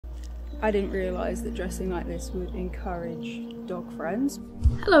I didn't realise that dressing like this would encourage dog friends.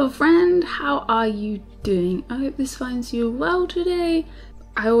 Hello friend, how are you doing? I hope this finds you well today.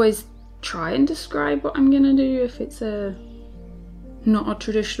 I always try and describe what I'm gonna do if it's not a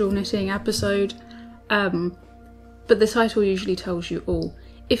traditional knitting episode, but the title usually tells you all.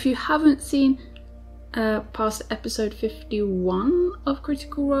 If you haven't seen past episode 51 of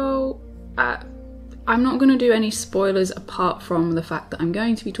Critical Role, I'm not going to do any spoilers apart from the fact that I'm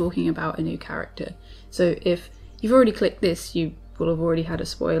going to be talking about a new character. So if you've already clicked this, you will have already had a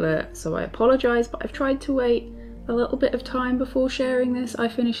spoiler, so I apologise, but I've tried to wait a little bit of time before sharing this. I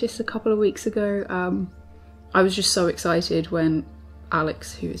finished this a couple of weeks ago. I was just so excited when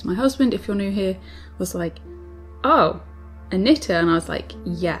Alex, who is my husband, if you're new here, was like, oh, a knitter, and I was like,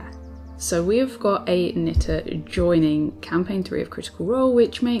 yeah. So we've got a knitter joining campaign 3 of Critical Role,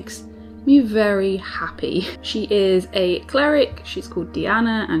 which makes me very happy. She is a cleric, she's called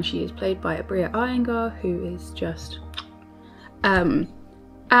Deanna, and she is played by Abria Iyengar, who is just... and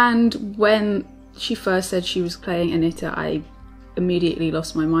when she first said she was playing a knitter, I immediately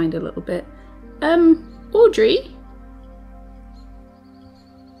lost my mind a little bit. Audrey?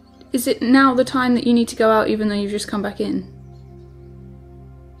 Is it now the time that you need to go out even though you've just come back in?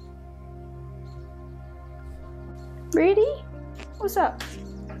 Really? What's up?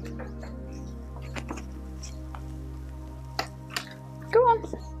 Go on.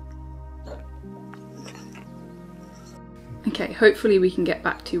 Okay, hopefully we can get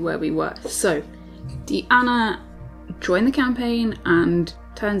back to where we were. So, Deanna joined the campaign and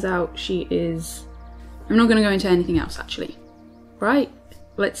turns out she is... I'm not going to go into anything else actually, right?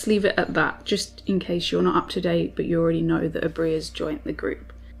 Let's leave it at that, just in case you're not up to date but you already know that Abria's joined the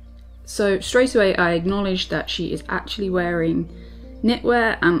group. So straight away I acknowledged that she is actually wearing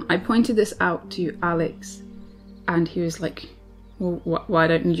knitwear, and I pointed this out to Alex and he was like, well, why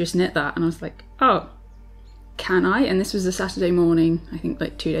don't you just knit that? And I was like, oh, can I? And this was a Saturday morning, I think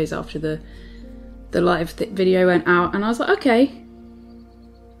like 2 days after the live video went out, and I was like, okay,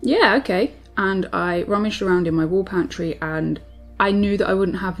 yeah, okay. And I rummaged around in my wall pantry and I knew that I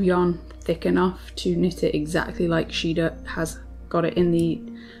wouldn't have yarn thick enough to knit it exactly like Shida has got it in the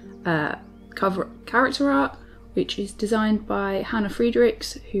cover character art, which is designed by Hannah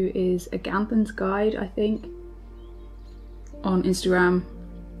Friedrichs, who is a Ganthan's Guide, I think, on Instagram,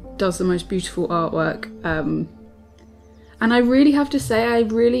 does the most beautiful artwork. And I really have to say, I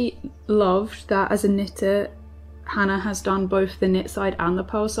really loved that as a knitter, Hannah has done both the knit side and the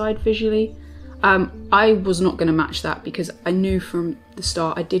purl side visually. I was not going to match that because I knew from the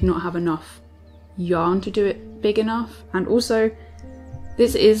start I did not have enough yarn to do it big enough, and also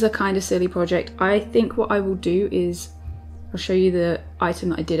this is a kind of silly project. I think what I will do is I'll show you the item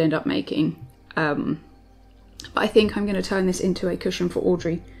that I did end up making, but I think I'm going to turn this into a cushion for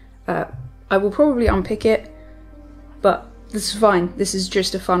Audrey. I will probably unpick it, but this is fine. This is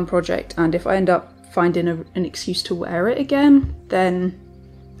just a fun project, and if I end up finding an excuse to wear it again, then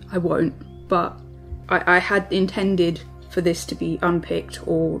I won't. But I had intended for this to be unpicked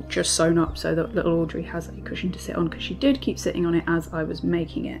or just sewn up so that little Audrey has a cushion to sit on, because she did keep sitting on it as I was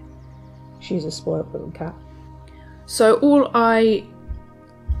making it. She's a spoiled little cat. So all I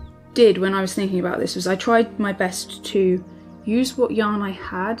did when I was thinking about this was I tried my best to use what yarn I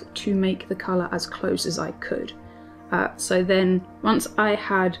had to make the colour as close as I could. So then once I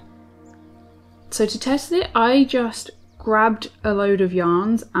had... So to test it, I just grabbed a load of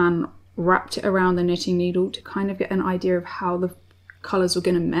yarns and wrapped it around the knitting needle to kind of get an idea of how the colours were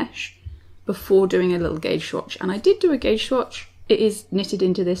going to mesh before doing a little gauge swatch. And I did do a gauge swatch. It is knitted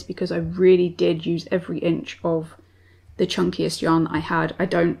into this because I really did use every inch of the chunkiest yarn that I had. I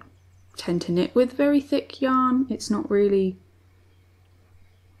don't tend to knit with very thick yarn. It's not really,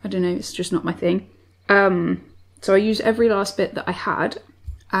 I don't know, it's just not my thing. So I used every last bit that I had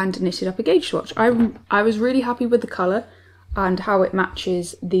and knitted up a gauge swatch. I was really happy with the colour and how it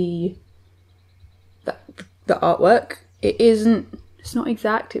matches the artwork. It's not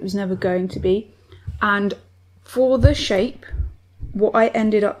exact, it was never going to be. And for the shape, what I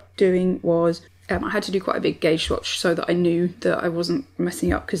ended up doing was, I had to do quite a big gauge swatch so that I knew that I wasn't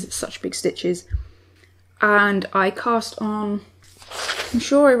messing up because it's such big stitches. And I cast on, I'm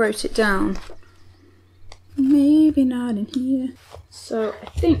sure I wrote it down, maybe not in here. So I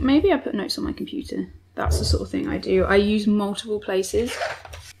think maybe I put notes on my computer. That's the sort of thing I do. I use multiple places.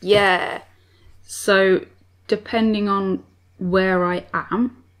 Yeah. So depending on where I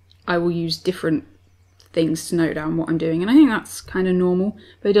am, I will use different things to note down what I'm doing. And I think that's kind of normal,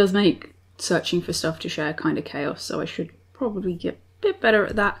 but it does make searching for stuff to share kind of chaos. So I should probably get a bit better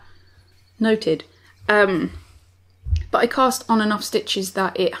at that. Noted. But I cast on enough stitches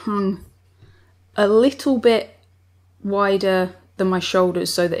that it hung a little bit wider than my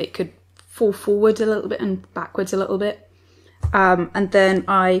shoulders so that it could fall forward a little bit and backwards a little bit. And then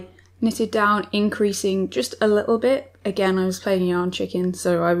I knitted down, increasing just a little bit. Again, I was playing yarn chicken,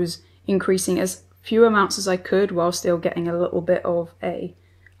 so I was increasing as few amounts as I could while still getting a little bit of a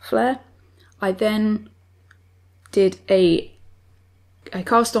flare. I then did I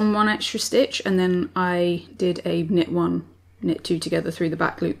cast on 1 extra stitch, and then I did a knit 1, knit 2 together through the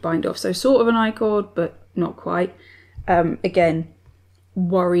back loop bind off. So sort of an I-cord, but not quite. Again,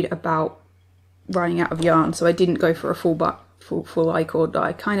 worried about running out of yarn, so I didn't go for a full I-cord that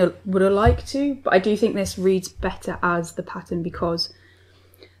I kind of would have liked to, but I do think this reads better as the pattern because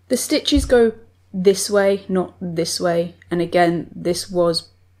the stitches go this way, not this way. And again, this was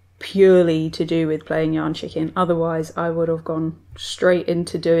purely to do with playing yarn chicken. Otherwise, I would have gone straight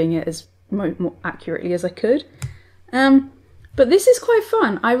into doing it as more accurately as I could. But this is quite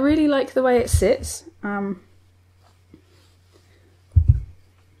fun. I really like the way it sits.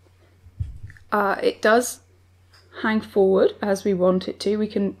 It does hang forward as we want it to. We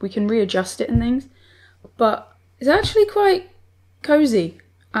can readjust it and things, but it's actually quite cozy.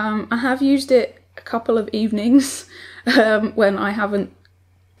 I have used it a couple of evenings when I haven't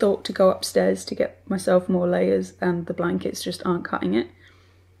thought to go upstairs to get myself more layers and the blankets just aren't cutting it.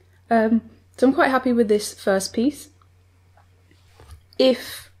 So I'm quite happy with this first piece.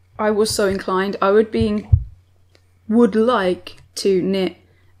 If I was so inclined, I would like to knit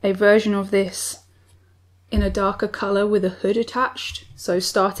a version of this in a darker colour with a hood attached. So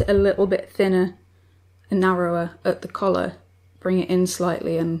start it a little bit thinner and narrower at the collar, bring it in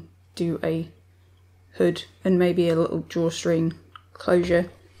slightly and do a hood and maybe a little drawstring closure.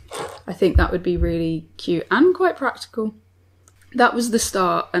 I think that would be really cute and quite practical. That was the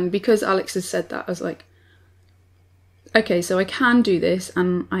start, and because Alex has said that, I was like, okay, so I can do this,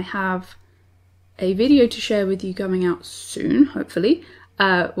 and I have a video to share with you coming out soon, hopefully,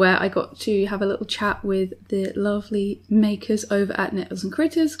 where I got to have a little chat with the lovely makers over at Knitters and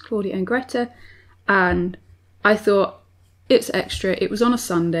Critters, Claudia and Greta, and I thought, it's extra, it was on a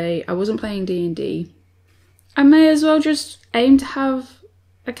Sunday, I wasn't playing D&D, I may as well just aim to have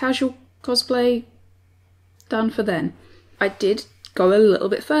a casual cosplay done for then. I did go a little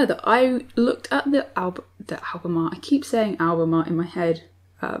bit further. I looked at the album art. I keep saying album art in my head.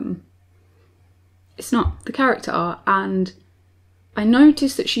 It's not the character art, and I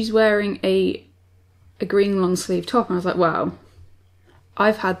noticed that she's wearing a green long sleeve top, and I was like, wow,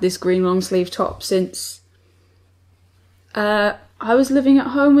 I've had this green long sleeve top since I was living at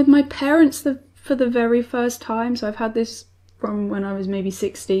home with my parents for the very first time. So I've had this from when I was maybe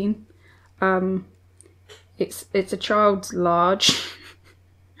 16. It's a child's large.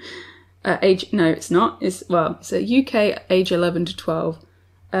 Age, no, it's not. It's a UK age 11 to 12.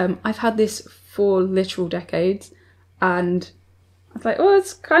 I've had this for literal decades, and I was like, oh,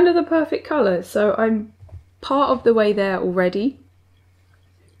 it's kind of the perfect colour. So I'm part of the way there already.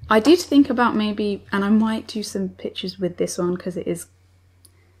 I did think about maybe, and I might do some pictures with this one because it's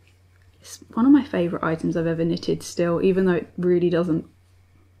one of my favourite items I've ever knitted still, even though it really doesn't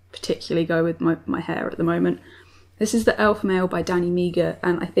particularly go with my hair at the moment. This is the Elf Mail by Danny Meager,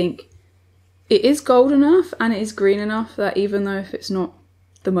 and I think it is gold enough and it is green enough that even though if it's not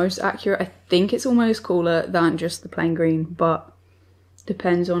the most accurate, I think it's almost cooler than just the plain green, but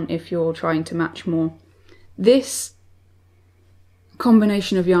depends on if you're trying to match more. This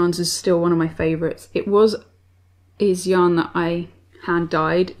combination of yarns is still one of my favourites. Is yarn that I hand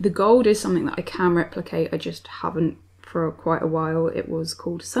dyed. The gold is something that I can replicate, I just haven't for quite a while. It was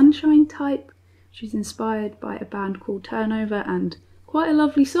called Sunshine Type, which is inspired by a band called Turnover and quite a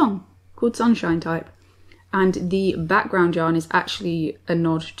lovely song called Sunshine Type. And the background yarn is actually a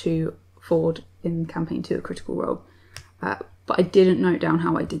nod to Ford in Campaign 2 A Critical Role. But I didn't note down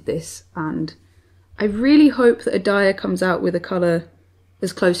how I did this, and I really hope that a dyer comes out with a colour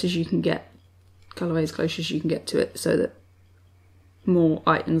as close as you can get, colourway as close as you can get to it, so that more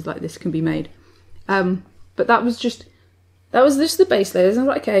items like this can be made. But that was just the base layers. I was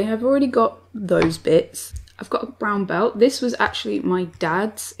like, okay, I've already got those bits. I've got a brown belt. This was actually my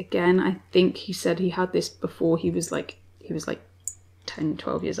dad's. Again, I think he said he had this before he was like 10,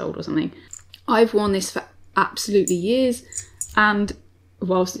 12 years old or something. I've worn this for absolutely years, and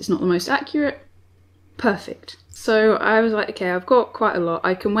whilst it's not the most accurate, perfect. So I was like, okay, I've got quite a lot.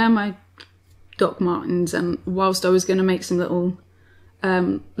 I can wear my Doc Martens, and whilst I was going to make some little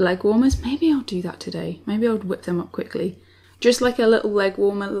leg warmers, maybe I'll do that today. Maybe I'll whip them up quickly. Just like a little leg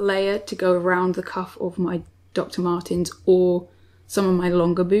warmer layer to go around the cuff of my Dr. Martens or some of my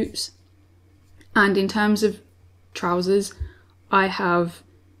longer boots. And in terms of trousers, I have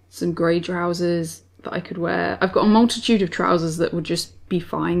some grey trousers that I could wear. I've got a multitude of trousers that would just be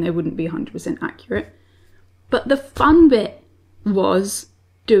fine. They wouldn't be 100% accurate. But the fun bit was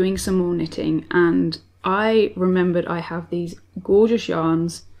doing some more knitting, and I remembered I have these gorgeous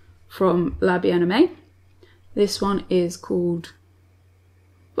yarns from La Bien Aimée. This one is called,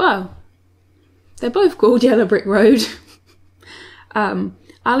 well, they're both called Yellow Brick Road.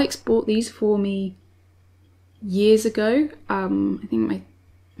 Alex bought these for me years ago. I think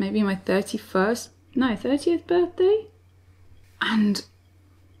maybe my 30th birthday. And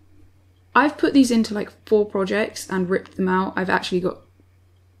I've put these into like 4 projects and ripped them out. I've actually got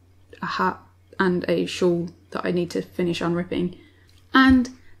a hat and a shawl that I need to finish unripping. And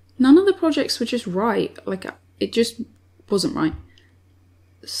none of the projects were just right. Like, it just wasn't right.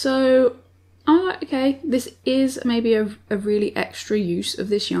 So I'm like, okay, this is maybe a really extra use of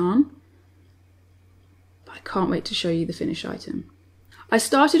this yarn. But I can't wait to show you the finished item. I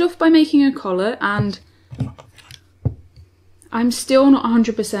started off by making a collar, and I'm still not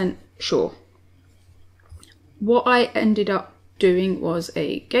 100% sure. What I ended up doing was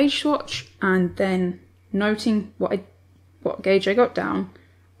a gauge swatch, and then noting what gauge I got down,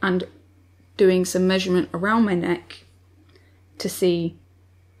 and doing some measurement around my neck to see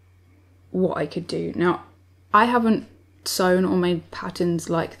what I could do. Now, I haven't sewn or made patterns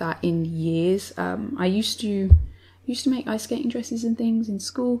like that in years. I used to make ice skating dresses and things in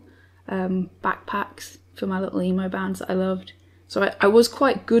school, backpacks for my little emo bands that I loved. So I was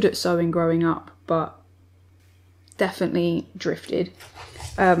quite good at sewing growing up, but definitely drifted.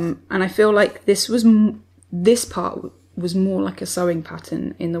 And I feel like this part was more like a sewing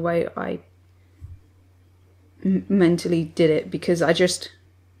pattern in the way I mentally did it, because I just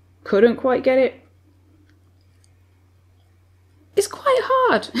couldn't quite get it. It's quite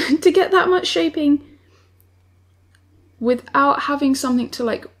hard to get that much shaping without having something to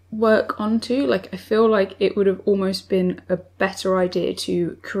like work onto. Like, I feel like it would have almost been a better idea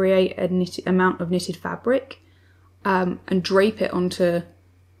to create a amount of knitted fabric and drape it onto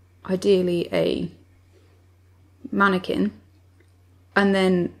ideally a mannequin and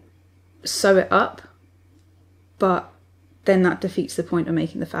then sew it up, but then that defeats the point of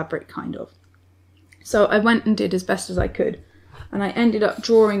making the fabric, kind of. So I went and did as best as I could, and I ended up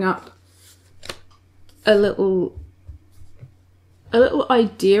drawing up a little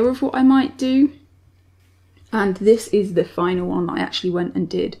idea of what I might do, and this is the final one that I actually went and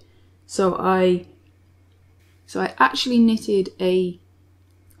did. So I actually knitted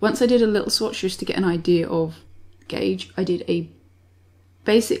once I did a little swatch just to get an idea of gauge, I did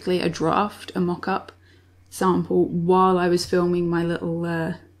basically a draft, a mock-up sample while I was filming my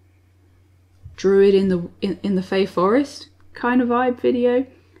little druid in the Fey Forest kind of vibe video.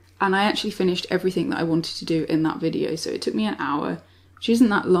 And I actually finished everything that I wanted to do in that video. So it took me an hour, which isn't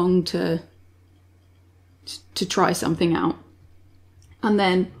that long to try something out. And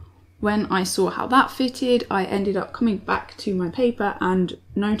then when I saw how that fitted, I ended up coming back to my paper and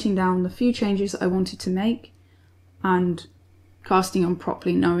noting down the few changes that I wanted to make and casting on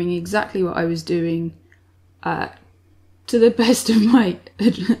properly, knowing exactly what I was doing to the best of my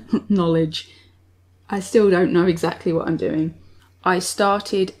knowledge. I still don't know exactly what I'm doing. I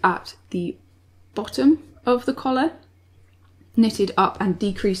started at the bottom of the collar, knitted up and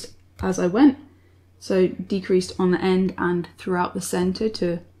decreased as I went. So decreased on the end and throughout the centre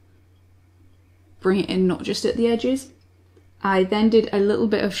to bring it in, not just at the edges. I then did a little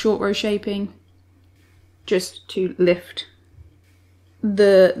bit of short row shaping just to lift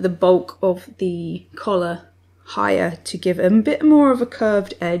the bulk of the collar higher to give a bit more of a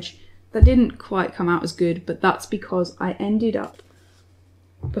curved edge. That didn't quite come out as good, but that's because I ended up,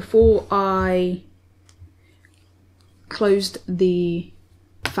 before I closed the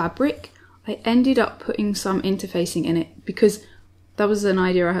fabric, I ended up putting some interfacing in it, because that was an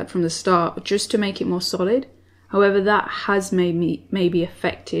idea I had from the start, just to make it more solid. However, that has maybe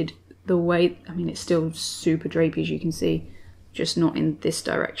affected the way, I mean, it's still super drapey as you can see, just not in this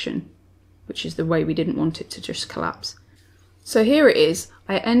direction, which is the way we didn't want it to just collapse. So here it is.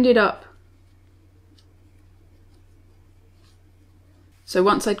 I ended up, so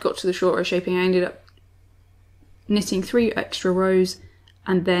once I'd got to the short row shaping, I ended up knitting 3 extra rows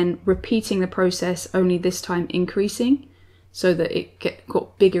and then repeating the process, only this time increasing so that it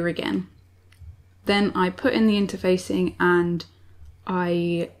got bigger again. Then I put in the interfacing and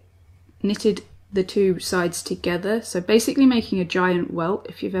I knitted the 2 sides together, so basically making a giant welt.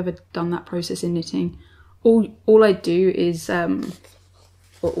 If you've ever done that process in knitting, all I do is, or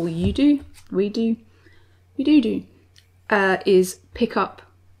all you do, is pick up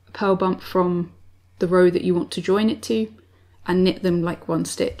a purl bump from the row that you want to join it to, and knit them like one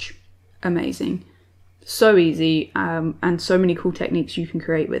stitch. Amazing. So easy, and so many cool techniques you can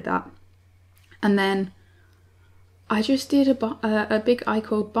create with that. And then I just did a big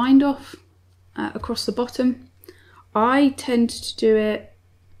I-cord bind off across the bottom. I tend to do it,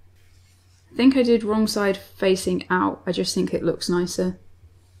 I think I did wrong side facing out. I just think it looks nicer.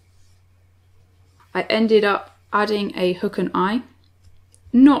 I ended up adding a hook and eye.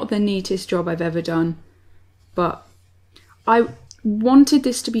 Not the neatest job I've ever done, but I wanted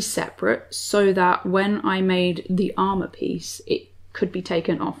this to be separate so that when I made the armour piece, it could be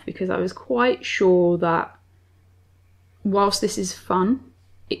taken off, because I was quite sure that whilst this is fun,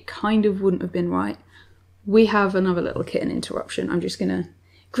 it kind of wouldn't have been right. We have another little kitten interruption. I'm just gonna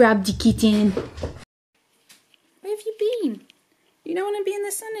grab the kitten. Where have you been? You don't want to be in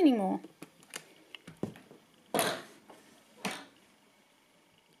the sun anymore.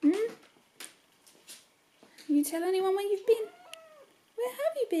 Can you tell anyone where you've been? Where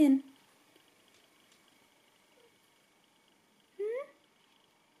have you been?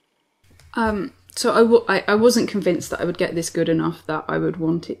 So I wasn't convinced that I would get this good enough that I would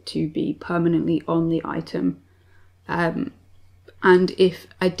want it to be permanently on the item. And if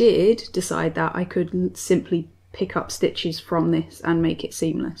I did decide that, I could simply pick up stitches from this and make it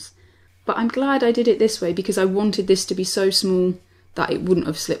seamless. But I'm glad I did it this way, because I wanted this to be so small that it wouldn't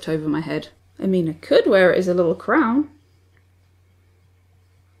have slipped over my head. I mean, I could wear it as a little crown.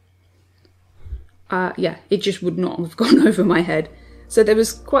 Yeah, it just would not have gone over my head. So there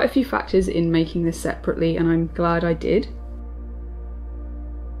was quite a few factors in making this separately, and I'm glad I did.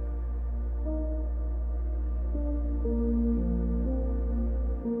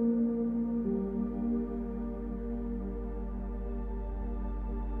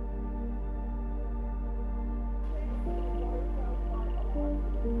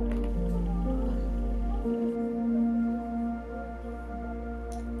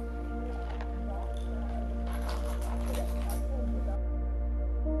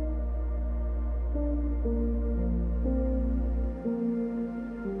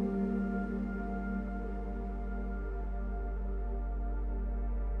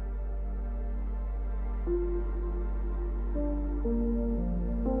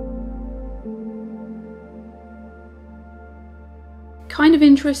 Kind of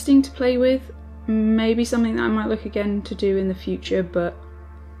interesting to play with, maybe something that I might look again to do in the future, but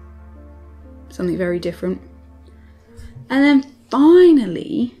something very different. And then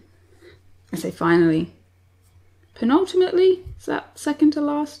finally, I say finally, penultimately, is that second to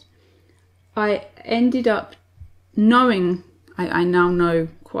last? I ended up knowing, I now know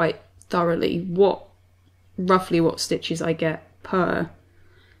quite thoroughly roughly what stitches I get per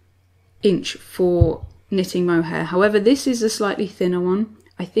inch for knitting mohair. However, this is a slightly thinner one.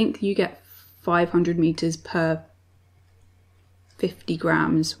 I think you get 500 meters per 50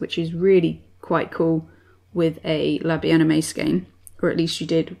 grams, which is really quite cool with a La Bienname skein, or at least you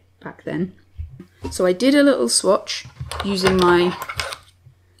did back then. So I did a little swatch using my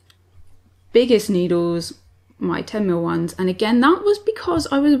biggest needles, my 10mm ones, and again that was because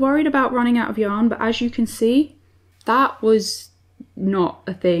I was worried about running out of yarn, but as you can see, that was not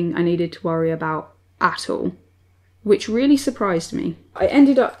a thing I needed to worry about at all, which really surprised me. I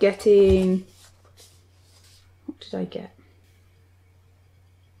ended up getting, what did I get?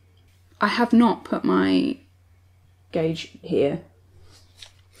 I have not put my gauge here.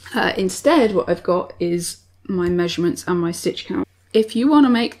 Instead, what I've got is my measurements and my stitch count. If you want to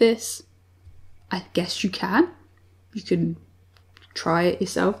make this, I guess you can. You can try it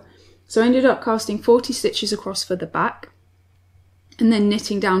yourself. So I ended up casting 40 stitches across for the back, and then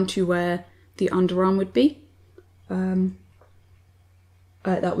knitting down to where the underarm would be.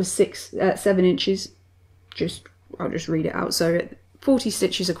 That was 7 inches. I'll just read it out. So 40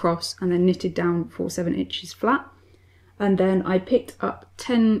 stitches across, and then knitted down for 7 inches flat. And then I picked up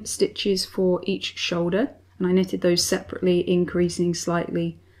 10 stitches for each shoulder, and I knitted those separately, increasing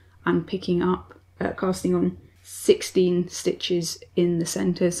slightly and picking up, casting on 16 stitches in the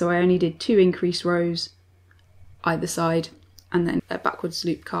centre. So I only did 2 increased rows either side, and then a backwards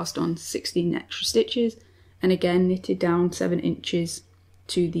loop cast on 16 extra stitches, and again knitted down 7 inches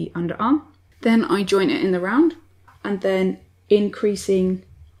to the underarm. Then I join it in the round, and then increasing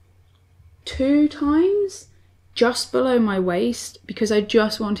 2 times just below my waist, because I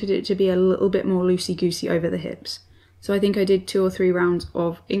just wanted it to be a little bit more loosey-goosey over the hips. So I think I did 2 or 3 rounds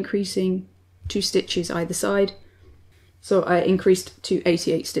of increasing 2 stitches either side. So I increased to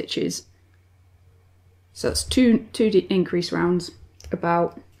 88 stitches. So that's two increase rounds,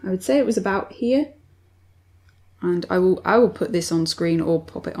 about, I would say it was about here. And I will put this on screen or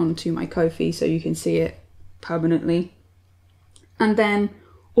pop it onto my Ko-fi so you can see it permanently. And then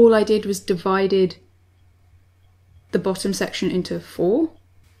all I did was divided the bottom section into 4.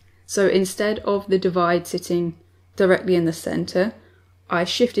 So instead of the divide sitting directly in the centre, I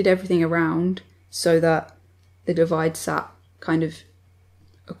shifted everything around so that the divide sat kind of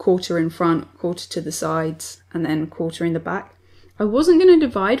a quarter in front, quarter to the sides, and then a quarter in the back. I wasn't going to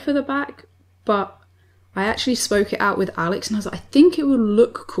divide for the back, but I actually spoke it out with Alex and I was like, I think it will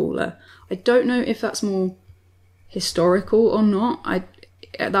look cooler. I don't know if that's more historical or not. I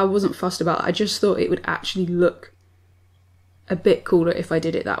wasn't fussed about it. I just thought it would actually look a bit cooler if I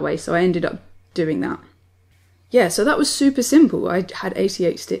did it that way, so I ended up doing that. Yeah, so that was super simple. I had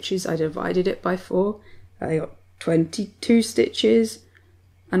 88 stitches, I divided it by 4, I got 22 stitches,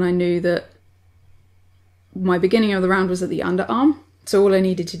 and I knew that my beginning of the round was at the underarm, so all I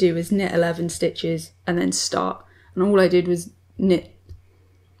needed to do was knit 11 stitches and then start, and all I did was knit.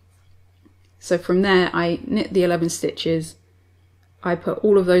 So from there I knit the 11 stitches, I put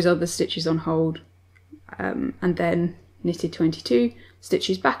all of those other stitches on hold, and then knitted 22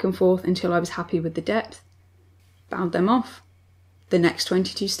 stitches back and forth until I was happy with the depth, bound them off, the next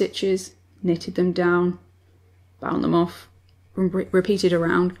 22 stitches, knitted them down, bound them off, repeated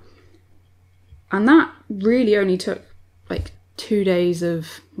around. And that really only took like 2 days or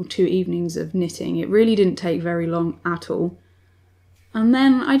 2 evenings of knitting. It really didn't take very long at all. And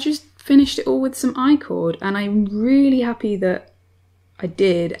then I just finished it all with some I-cord, and I'm really happy that I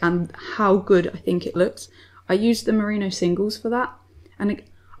did and how good I think it looks. I used the merino singles for that, and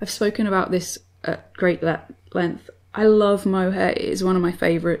I've spoken about this at great length. I love mohair, it is one of my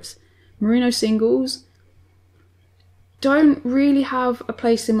favourites. Merino singles don't really have a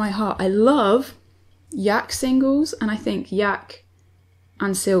place in my heart. I love yak singles, and I think yak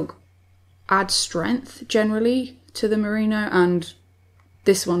and silk add strength generally to the merino, and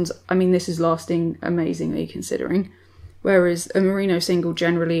this one's, I mean, this is lasting amazingly considering. Whereas a merino single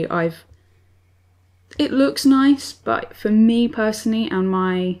generally, it looks nice, but for me personally and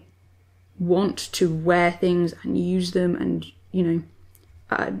my want to wear things and use them, and you know,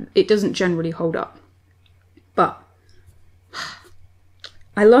 it doesn't generally hold up. But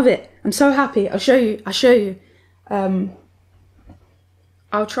I love it. I'm so happy. I'll show you.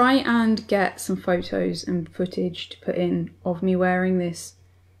 I'll try and get some photos and footage to put in of me wearing this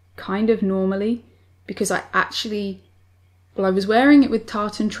kind of normally, because I was wearing it with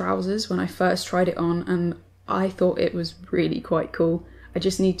tartan trousers when I first tried it on, and I thought it was really quite cool. I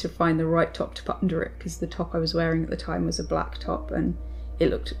just need to find the right top to put under it, because the top I was wearing at the time was a black top and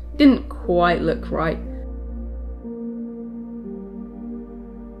it didn't quite look right.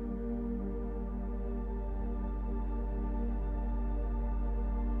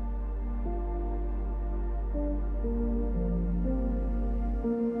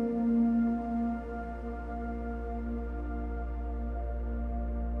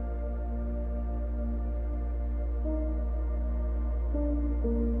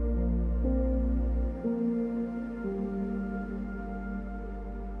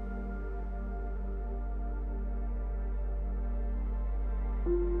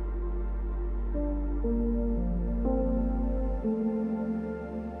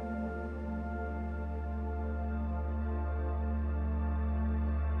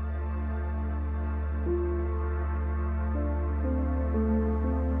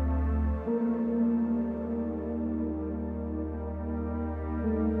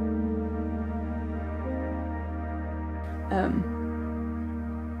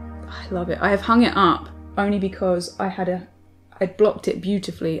 I love it. I have hung it up only because I'd blocked it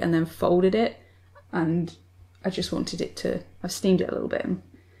beautifully and then folded it, and I just wanted it to, I've steamed it a little bit, and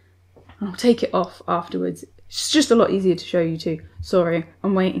I'll take it off afterwards. It's just a lot easier to show you too. Sorry,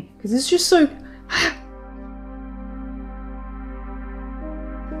 I'm waiting because it's just so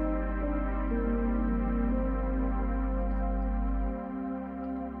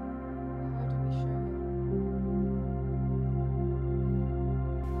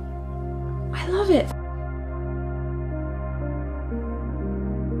I love it.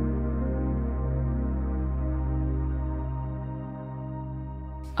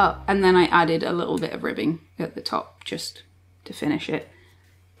 Oh, and then I added a little bit of ribbing at the top just to finish it.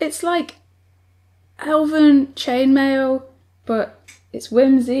 It's like elven chainmail, but it's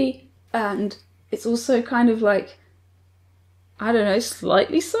whimsy, and it's also kind of like, I don't know,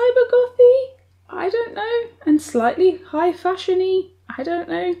 slightly cyber-gothy, I don't know, and slightly high fashion-y, I don't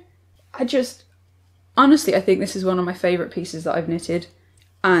know. Honestly, I think this is one of my favourite pieces that I've knitted,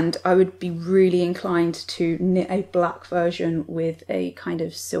 and I would be really inclined to knit a black version with a kind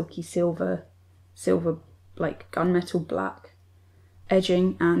of silky silver, like gunmetal black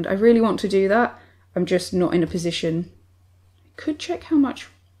edging, and I really want to do that. I'm just not in a position could check how much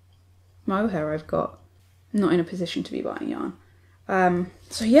mohair I've got. I'm not in a position to be buying yarn.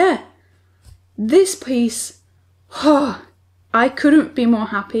 So yeah, this piece, I couldn't be more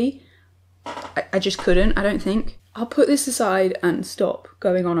happy. I just couldn't, I don't think. I'll put this aside and stop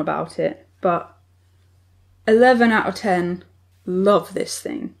going on about it, but 11 out of 10, love this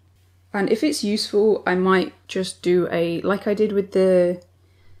thing. And if it's useful, I might just do like I did with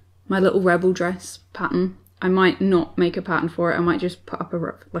my little rebel dress pattern. I might not make a pattern for it. I might just put up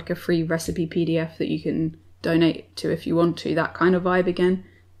a free recipe PDF that you can donate to if you want to. That kind of vibe again,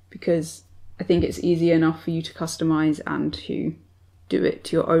 because I think it's easy enough for you to customize and to do it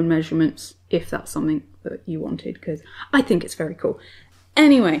to your own measurements if that's something that you wanted, because I think it's very cool.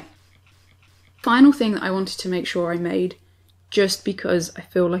 Anyway, final thing that I wanted to make sure I made, just because I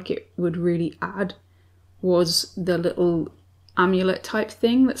feel like it would really add, was the little amulet type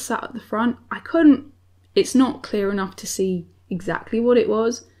thing that sat at the front. It's not clear enough to see exactly what it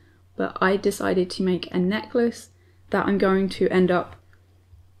was, but I decided to make a necklace that I'm going to end up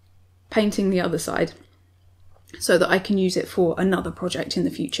painting the other side so that I can use it for another project in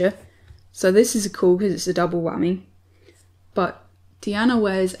the future. So this is cool because it's a double whammy. But Deanna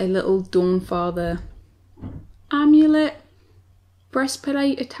wears a little Dawnfather amulet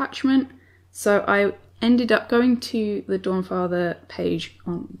breastplate attachment. So I ended up going to the Dawnfather page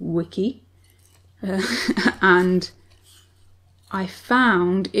on Wiki and I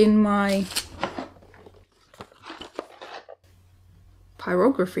found in my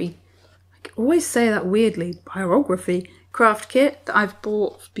pyrography, I always say that weirdly, pyrography craft kit that I've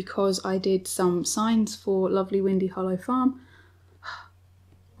bought because I did some signs for lovely Windy Hollow Farm.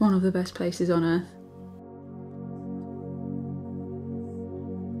 One of the best places on earth.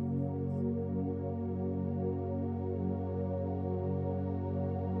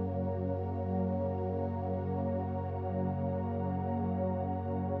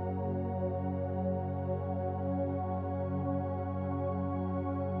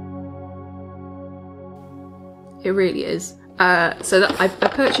 It really is. So that I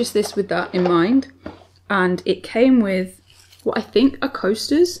purchased this with that in mind, and it came with what I think are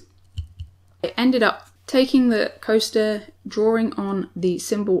coasters. I ended up taking the coaster, drawing on the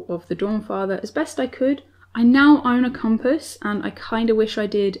symbol of the Dawnfather as best I could. I now own a compass, and I kind of wish I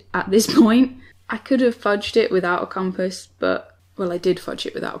did at this point. I could have fudged it without a compass, but, well, I did fudge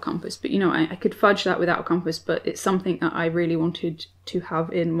it without a compass, but you know, I could fudge that without a compass, but it's something that I really wanted to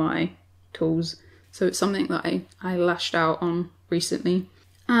have in my tools. So it's something that I lashed out on recently.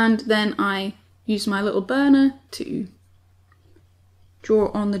 And then I used my little burner to draw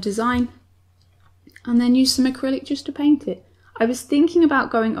on the design and then use some acrylic just to paint it. I was thinking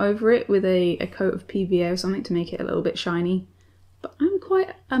about going over it with a coat of PVA or something to make it a little bit shiny, but I'm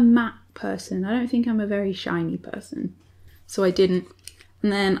quite a matte person. I don't think I'm a very shiny person, so I didn't.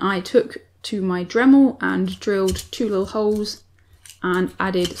 And then I took to my Dremel and drilled 2 little holes and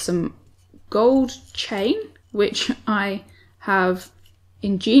added some gold chain, which I have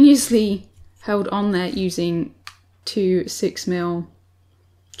ingeniously held on there using 2 6mm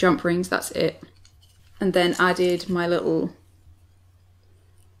jump rings, that's it. And then added my little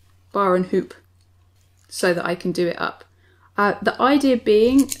bar and hoop so that I can do it up. The idea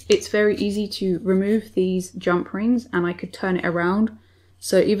being, it's very easy to remove these jump rings and I could turn it around.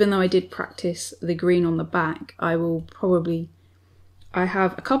 So even though I did practice the green on the back, I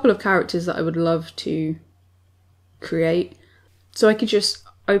have a couple of characters that I would love to create. So I could just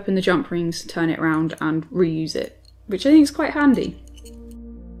open the jump rings, turn it around and reuse it, which I think is quite handy.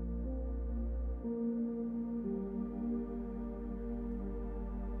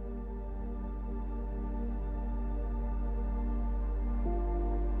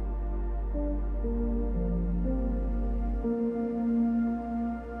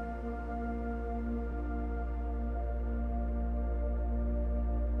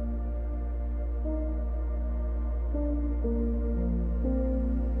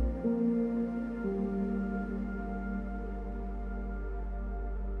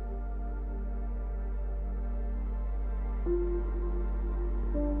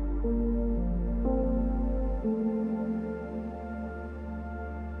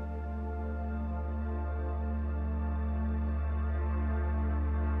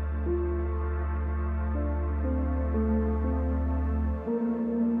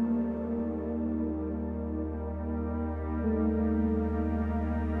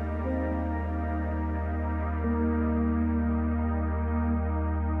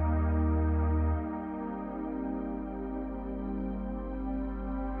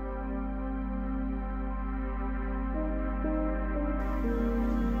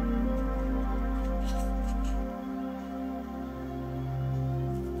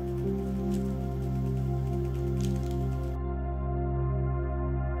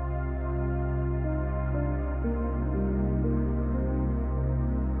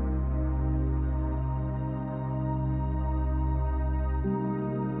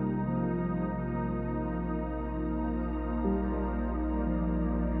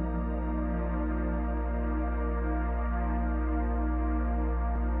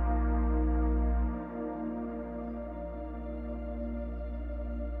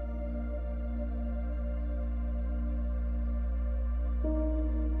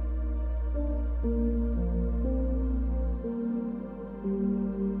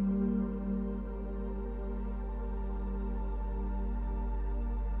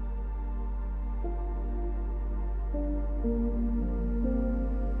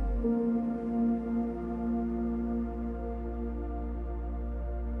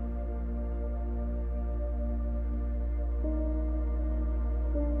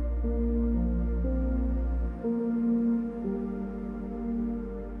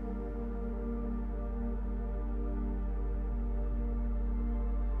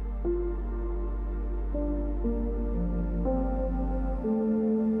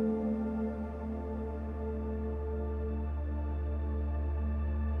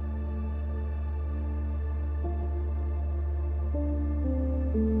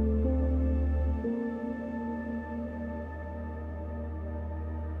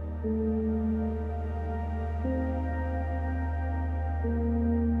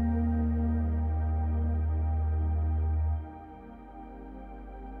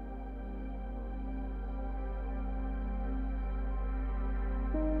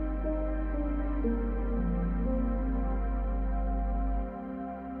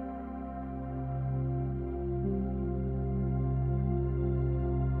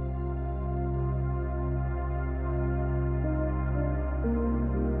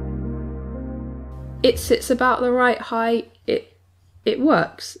 It sits about the right height, it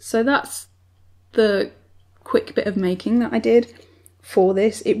works. So that's the quick bit of making that I did for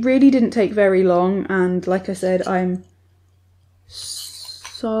this. It really didn't take very long, and like I said, I'm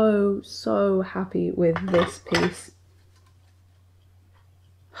so happy with this piece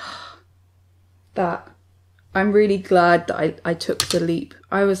that I'm really glad that I took the leap.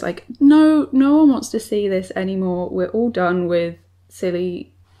 I was like, no one wants to see this anymore. We're all done with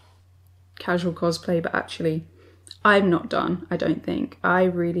silly casual cosplay, but actually I'm not done, I don't think. I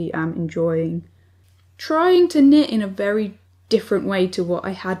really am enjoying trying to knit in a very different way to what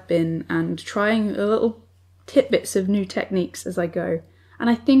I had been, and trying little tidbits of new techniques as I go.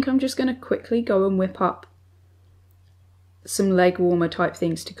 And I think I'm just going to quickly go and whip up some leg warmer type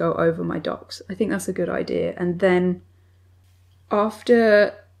things to go over my docks. I think that's a good idea. And then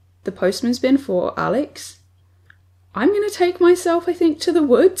after the postman's bin for Alex, I'm going to take myself, I think, to the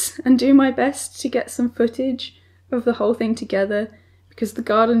woods and do my best to get some footage of the whole thing together, because the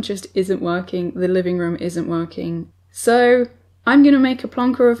garden just isn't working, the living room isn't working. So I'm going to make a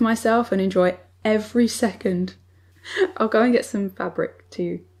plonker of myself and enjoy every second. I'll go and get some fabric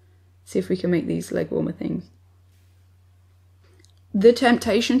to see if we can make these leg warmer things. The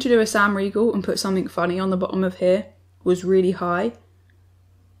temptation to do a Sam Riegel and put something funny on the bottom of here was really high,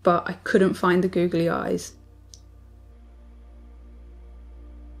 but I couldn't find the googly eyes.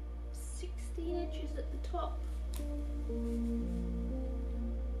 16 inches at the top.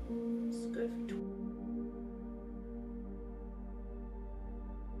 Let's go for 20.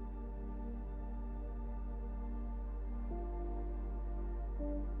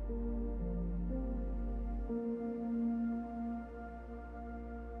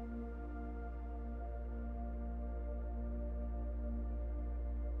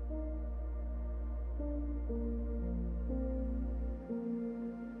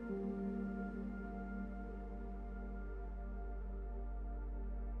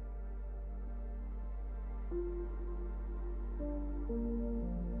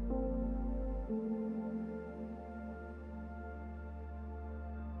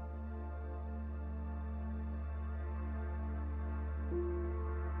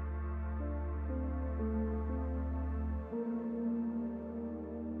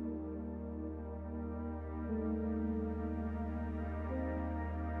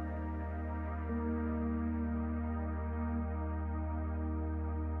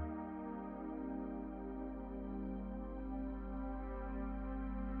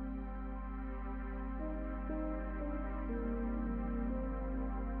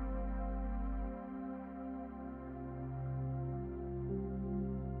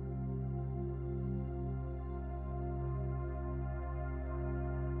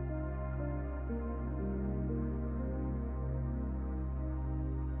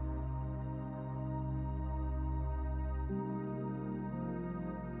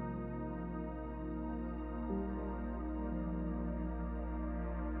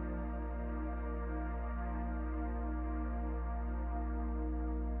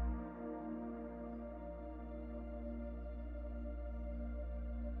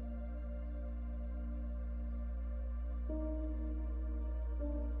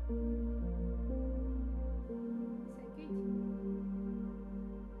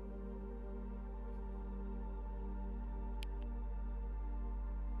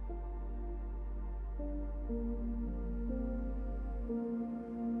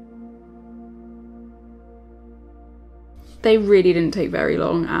 They really didn't take very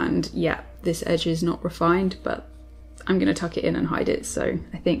long, and yeah, this edge is not refined, but I'm going to tuck it in and hide it, so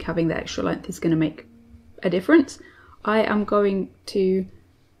I think having the extra length is going to make a difference. I am going to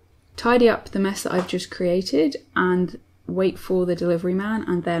tidy up the mess that I've just created and wait for the delivery man,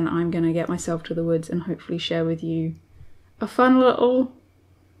 and then I'm going to get myself to the woods and hopefully share with you a fun little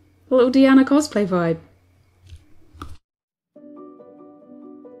Deanna cosplay vibe.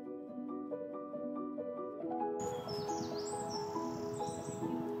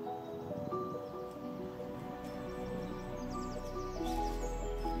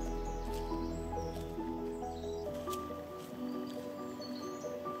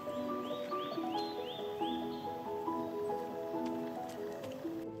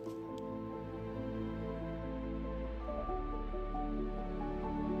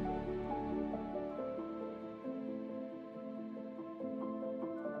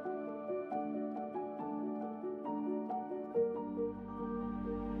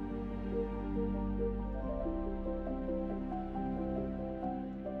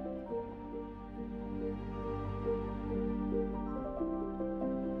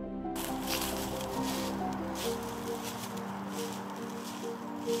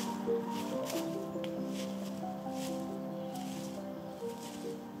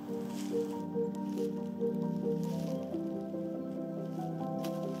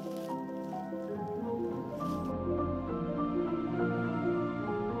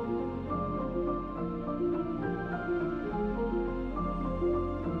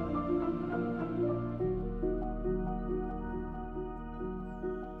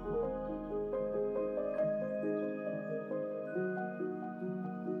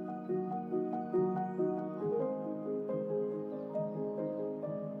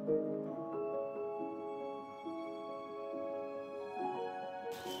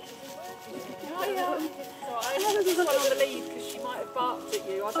 There's one on the lead because she might have barked at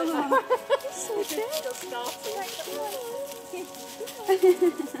you. I don't know. So just started.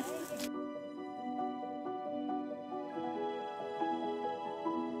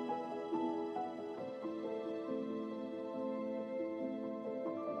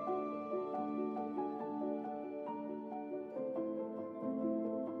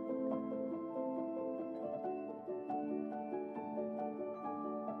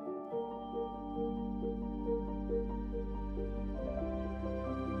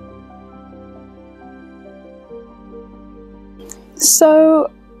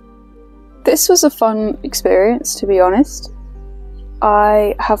 So this was a fun experience, to be honest.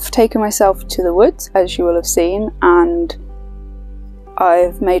 I have taken myself to the woods, as you will have seen, and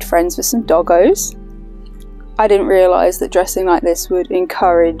I've made friends with some doggos. I didn't realise that dressing like this would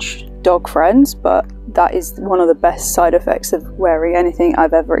encourage dog friends, but that is one of the best side effects of wearing anything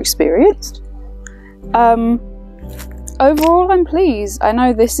I've ever experienced. Overall, I'm pleased. I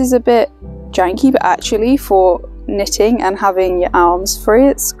know this is a bit janky, but actually for knitting and having your arms free,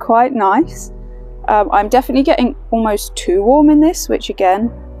 it's quite nice. I'm definitely getting almost too warm in this, which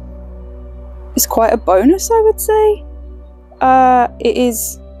again is quite a bonus, I would say. It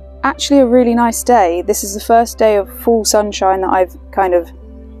is actually a really nice day. This is the first day of full sunshine that I've kind of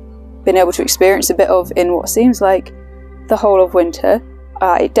been able to experience a bit of in what seems like the whole of winter.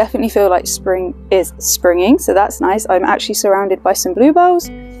 It definitely feels like spring is springing, so that's nice. I'm actually surrounded by some bluebells.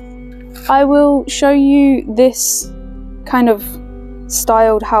 I will show you this kind of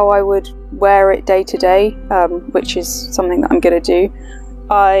styled how I would wear it day to day, which is something that I'm going to do.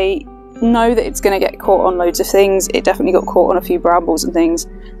 I know that it's going to get caught on loads of things. It definitely got caught on a few brambles and things,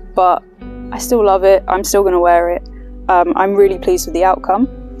 but I still love it. I'm still going to wear it. I'm really pleased with the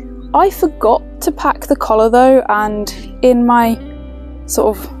outcome. I forgot to pack the collar though, and in my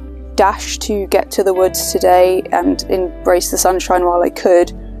sort of dash to get to the woods today and embrace the sunshine while I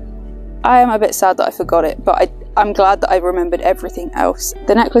could, I am a bit sad that I forgot it, but I'm glad that I remembered everything else.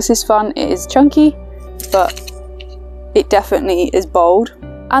 The necklace is fun, it is chunky, but it definitely is bold.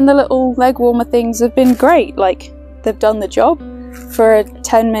 And the little leg warmer things have been great, like they've done the job. For a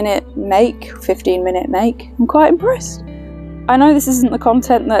 10-minute make, 15-minute make, I'm quite impressed. I know this isn't the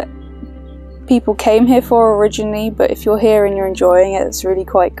content that people came here for originally, but if you're here and you're enjoying it, it's really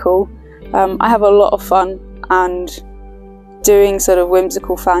quite cool. I have a lot of fun, and doing sort of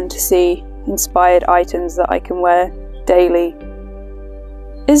whimsical fantasy inspired items that I can wear daily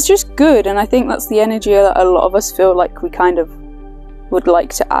is just good, and I think that's the energy that a lot of us feel like we kind of would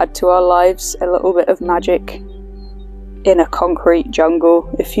like to add to our lives, a little bit of magic in a concrete jungle,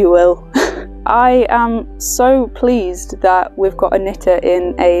 if you will. I am so pleased that we've got a knitter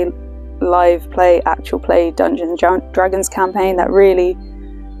in a live play, actual play Dungeons & Dragons campaign. That really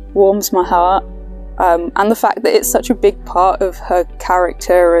warms my heart. and the fact that it's such a big part of her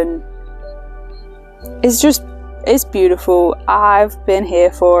character, and it's beautiful. I've been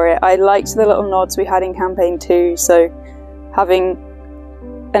here for it. I liked the little nods we had in campaign 2, so having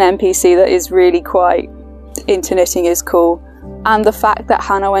an NPC that is really quite into knitting is cool. And the fact that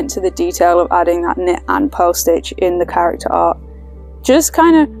Hannah went to the detail of adding that knit and purl stitch in the character art just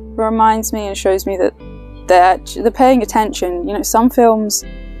kind of reminds me and shows me that they're paying attention. You know, some films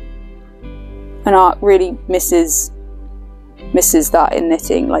and art really misses that in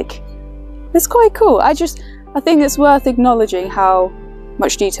knitting. Like, it's quite cool. I think it's worth acknowledging how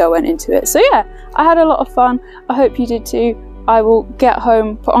much detail went into it. So yeah, I had a lot of fun. I hope you did too. I will get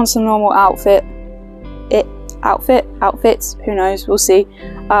home, put on some normal outfits, who knows, we'll see,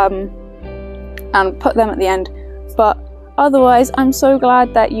 and put them at the end. But otherwise, I'm so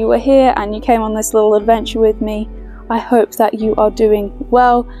glad that you were here and you came on this little adventure with me. I hope that you are doing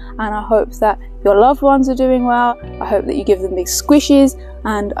well, and I hope that your loved ones are doing well. I hope that you give them big squishes,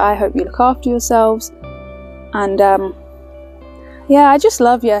 and I hope you look after yourselves. And yeah, I just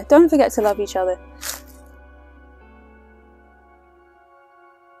love you. Don't forget to love each other.